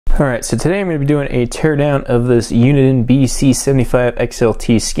Alright, so today I'm going to be doing a teardown of this Uniden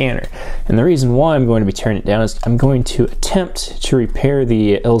BC75XLT scanner. And the reason why I'm going to be tearing it down is I'm going to attempt to repair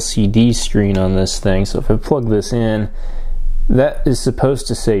the LCD screen on this thing. So if I plug this in, that is supposed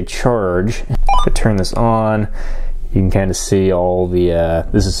to say charge. If I turn this on, you can kind of see all the,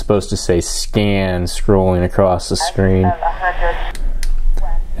 this is supposed to say scan scrolling across the screen.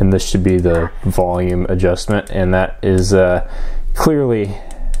 And this should be the volume adjustment, and that is clearly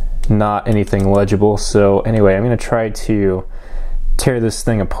not anything legible. So anyway, I'm going to try to tear this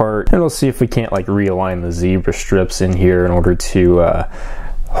thing apart, and we'll see if we can't like realign the zebra strips in here in order to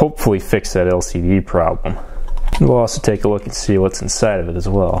hopefully fix that LCD problem. And we'll also take a look and see what's inside of it as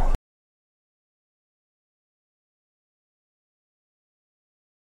well.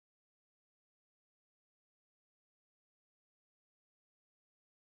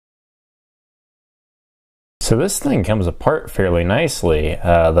 So this thing comes apart fairly nicely.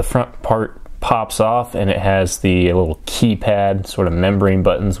 The front part pops off and it has the little keypad sort of membrane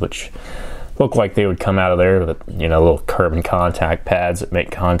buttons, which look like they would come out of there with, you know, little carbon contact pads that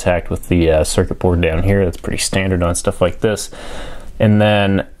make contact with the circuit board down here. That's pretty standard on stuff like this. And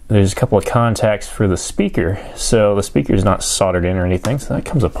then there's a couple of contacts for the speaker. So the speaker is not soldered in or anything, so that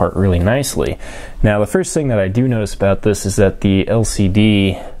comes apart really nicely. Now the first thing that I do notice about this is that the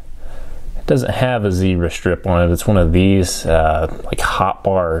LCD doesn't have a zebra strip on it. It's one of these like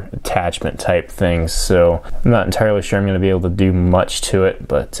hotbar attachment type things, so I'm not entirely sure I'm going to be able to do much to it,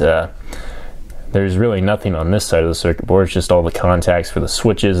 but there's really nothing on this side of the circuit board. It's just all the contacts for the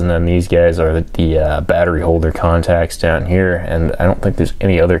switches, and then these guys are the battery holder contacts down here, and I don't think there's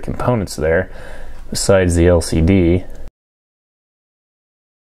any other components there besides the LCD.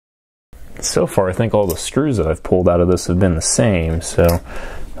 So far I think all the screws that I've pulled out of this have been the same, so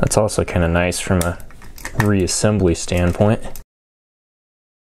that's also kind of nice from a reassembly standpoint.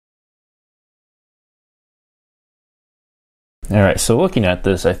 Alright, so looking at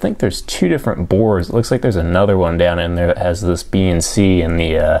this, I think there's two different boards. It looks like there's another one down in there that has this BNC and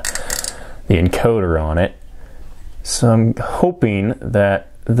the encoder on it. So I'm hoping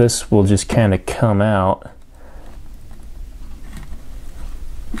that this will just kind of come out.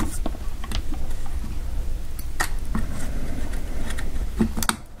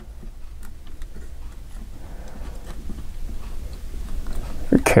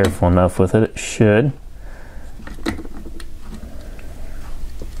 If you're careful enough with it, it should.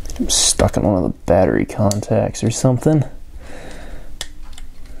 I'm stuck in one of the battery contacts or something.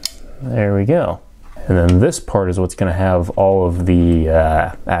 There we go. And then this part is what's going to have all of the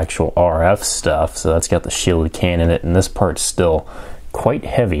actual RF stuff. So that's got the shielded can in it, and this part's still quite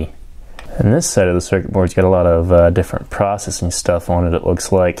heavy. And this side of the circuit board's got a lot of different processing stuff on it, it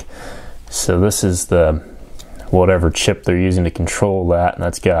looks like. So this is the whatever chip they're using to control that, and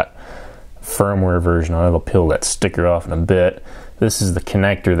that's got a firmware version on it. I'll peel that sticker off in a bit. This is the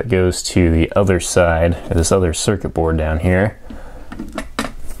connector that goes to the other side, or this other circuit board down here.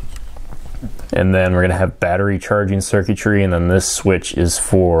 And then we're going to have battery charging circuitry, and then this switch is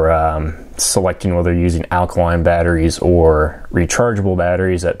for selecting whether you're using alkaline batteries or rechargeable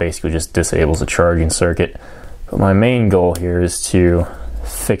batteries. That basically just disables the charging circuit. But my main goal here is to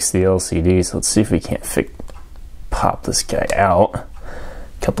fix the LCD, so let's see if we can't pop this guy out. A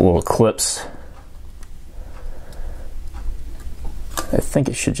couple little clips. I think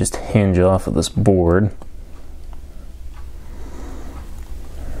it should just hinge off of this board.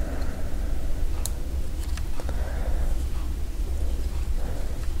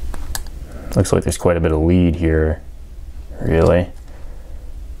 Looks like there's quite a bit of lead here, really.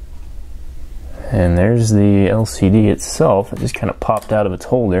 And there's the LCD itself. It just kind of popped out of its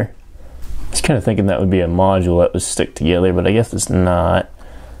holder. I was kind of thinking that would be a module that would stick together, but I guess it's not.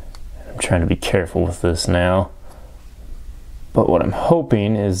 I'm trying to be careful with this now. But what I'm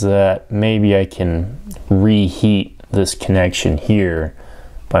hoping is that maybe I can reheat this connection here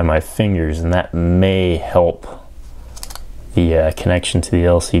by my fingers, and that may help the connection to the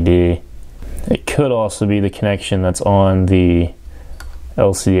LCD. It could also be the connection that's on the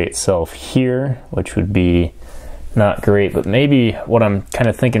LCD itself here, which would be not great, but maybe what I'm kind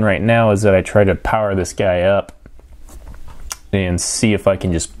of thinking right now is that I try to power this guy up and see if I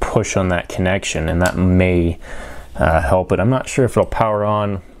can just push on that connection, and that may help it. I'm not sure if it'll power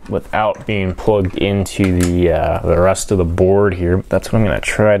on without being plugged into the rest of the board here, but that's what I'm going to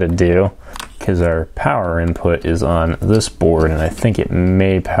try to do, because our power input is on this board, and I think it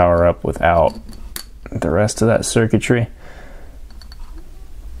may power up without the rest of that circuitry.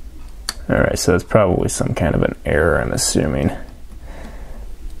 Alright, so that's probably some kind of an error, I'm assuming.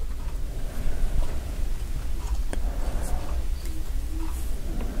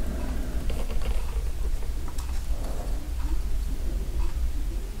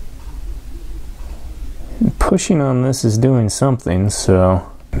 pushing on this is doing something, so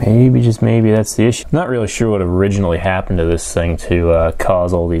maybe, just maybe, that's the issue. I'm not really sure what originally happened to this thing to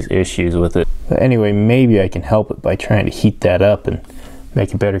cause all these issues with it. But anyway, maybe I can help it by trying to heat that up and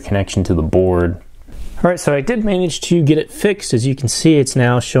make a better connection to the board. Alright, so I did manage to get it fixed. As you can see, it's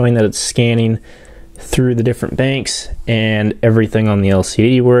now showing that it's scanning through the different banks and everything on the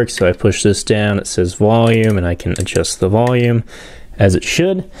LCD works. So I push this down, it says volume, and I can adjust the volume as it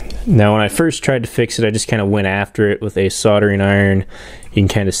should. Now when I first tried to fix it, I just kind of went after it with a soldering iron. You can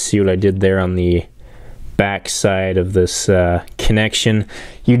kind of see what I did there on the back side of this connection.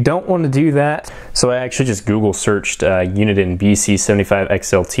 You don't want to do that. So I actually just Google searched Uniden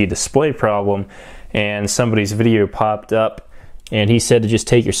BC75XLT display problem, and somebody's video popped up, and he said to just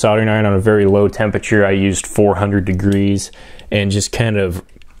take your soldering iron on a very low temperature. I used 400 degrees and just kind of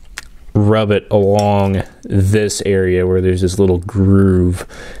rub it along this area where there's this little groove.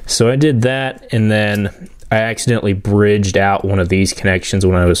 So I did that, and then I accidentally bridged out one of these connections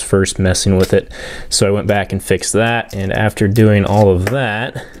when I was first messing with it. So I went back and fixed that, and after doing all of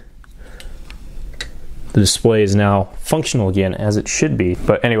that, the display is now functional again as it should be.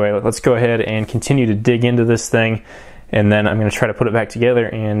 But anyway, let's go ahead and continue to dig into this thing, and then I'm going to try to put it back together,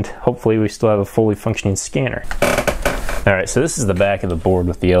 and hopefully we still have a fully functioning scanner. Alright, so this is the back of the board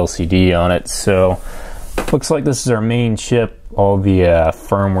with the LCD on it. So looks like this is our main chip. All the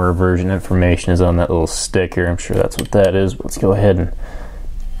firmware version information is on that little sticker. I'm sure that's what that is. But let's go ahead and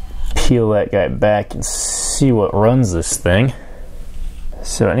peel that guy back and see what runs this thing.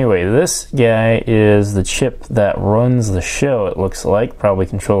 So anyway, this guy is the chip that runs the show, it looks like. Probably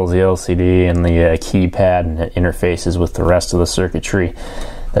controls the LCD and the keypad, and it interfaces with the rest of the circuitry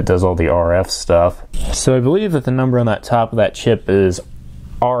that does all the RF stuff. So I believe that the number on that top of that chip is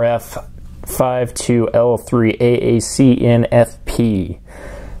RF52L3AACNFP.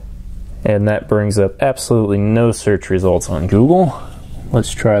 And that brings up absolutely no search results on Google.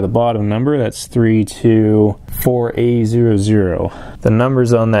 Let's try the bottom number. That's 324A00. The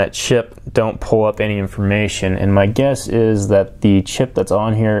numbers on that chip don't pull up any information, and my guess is that the chip that's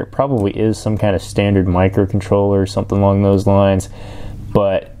on here probably is some kind of standard microcontroller or something along those lines,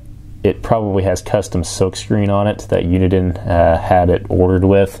 but it probably has custom silkscreen on it that Uniden had it ordered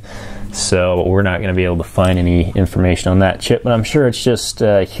with. So we're not going to be able to find any information on that chip, but I'm sure it's just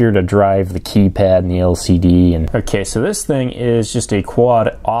here to drive the keypad and the LCD. And okay, so this thing is just a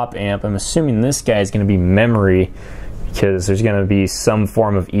quad op amp. I'm assuming this guy is going to be memory, because there's going to be some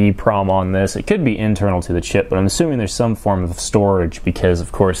form of EEPROM on this. It could be internal to the chip, but I'm assuming there's some form of storage, because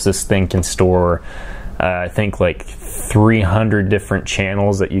of course this thing can store I think like 300 different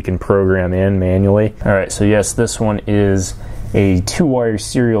channels that you can program in manually. Alright, so yes, this one is a 2-wire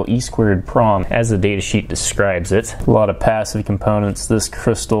serial E² PROM, as the datasheet describes it. A lot of passive components. This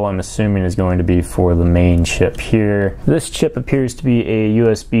crystal, I'm assuming, is going to be for the main chip here. This chip appears to be a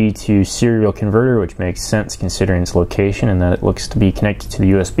USB to serial converter, which makes sense considering its location and that it looks to be connected to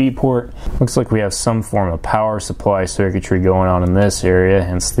the USB port. Looks like we have some form of power supply circuitry going on in this area,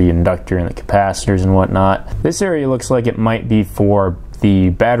 hence the inductor and the capacitors and whatnot. This area looks like it might be for the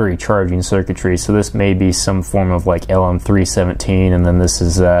battery charging circuitry, so this may be some form of like LM317, and then this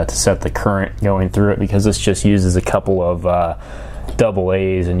is to set the current going through it, because this just uses a couple of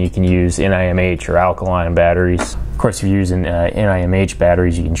AA's, and you can use NIMH or alkaline batteries. Of course, if you're using NIMH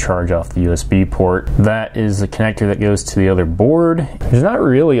batteries, you can charge off the USB port. That is the connector that goes to the other board. There's not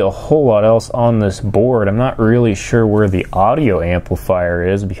really a whole lot else on this board. I'm not really sure where the audio amplifier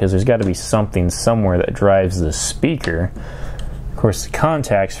is, because there's got to be something somewhere that drives the speaker. Of course, the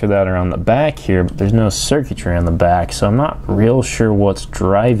contacts for that are on the back here, but there's no circuitry on the back, so I'm not real sure what's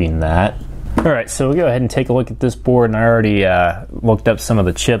driving that. Alright, so we'll go ahead and take a look at this board, and I already looked up some of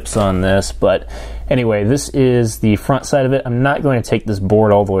the chips on this, but anyway, this is the front side of it. I'm not going to take this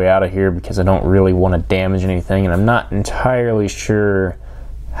board all the way out of here because I don't really want to damage anything, and I'm not entirely sure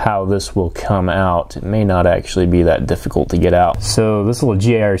how this will come out. It may not actually be that difficult to get out. So this little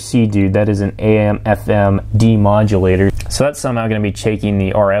GIRC dude, that is an AM/FM demodulator. So that's somehow going to be taking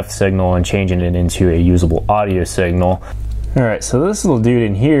the RF signal and changing it into a usable audio signal. Alright, so this little dude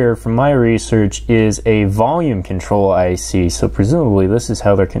in here, from my research, is a volume control IC. So presumably this is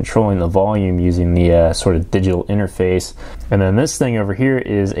how they're controlling the volume using the sort of digital interface. And then this thing over here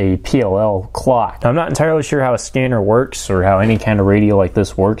is a PLL clock. Now, I'm not entirely sure how a scanner works or how any kind of radio like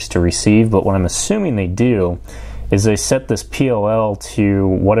this works to receive, but what I'm assuming they do is they set this PLL to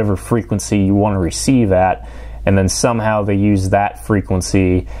whatever frequency you want to receive at, and then somehow they use that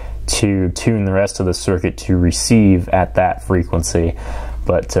frequency to tune the rest of the circuit to receive at that frequency.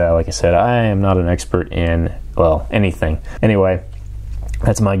 But like I said, I am not an expert in, well, anything. Anyway,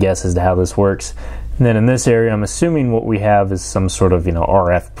 that's my guess as to how this works. And then in this area, I'm assuming what we have is some sort of,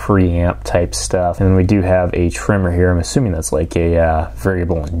 RF preamp type stuff. And then we do have a trimmer here. I'm assuming that's like a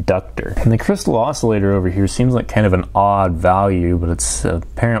variable inductor. And the crystal oscillator over here seems like kind of an odd value, but it's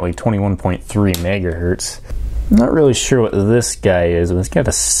apparently 21.3 megahertz. I'm not really sure what this guy is, but it's got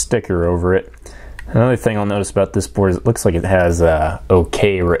a sticker over it. Another thing I'll notice about this board is it looks like it has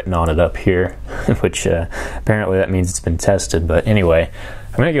OK written on it up here, which apparently that means it's been tested. But anyway,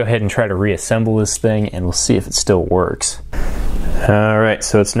 I'm going to go ahead and try to reassemble this thing, and we'll see if it still works. Alright,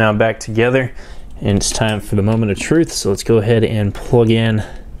 so it's now back together, and it's time for the moment of truth. So let's go ahead and plug in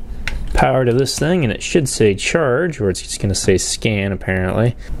power to this thing, and it should say charge, or it's just going to say scan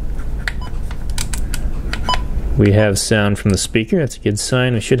apparently. We have sound from the speaker, that's a good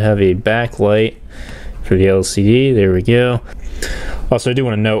sign. We should have a backlight for the LCD, there we go. Also, I do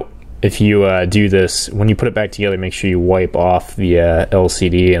want to note, if you do this, when you put it back together, make sure you wipe off the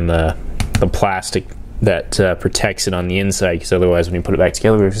LCD and the plastic that protects it on the inside, because otherwise when you put it back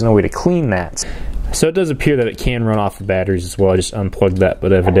together, there's no way to clean that. So it does appear that it can run off the batteries as well. I just unplugged that,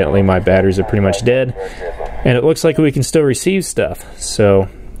 but evidently my batteries are pretty much dead. And it looks like we can still receive stuff, so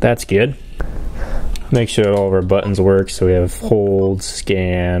that's good. Make sure that all of our buttons work, so we have hold,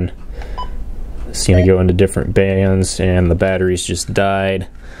 scan. It's going to go into different bands, and the batteries just died.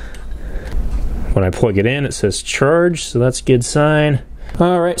 When I plug it in, it says charge, so that's a good sign.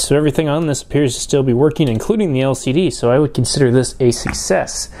 Alright, so everything on this appears to still be working, including the LCD, so I would consider this a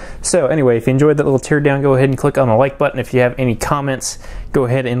success. So anyway, if you enjoyed that little teardown, go ahead and click on the like button. If you have any comments, go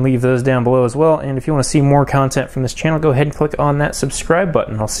ahead and leave those down below as well. And if you want to see more content from this channel, go ahead and click on that subscribe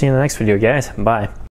button. I'll see you in the next video, guys. Bye.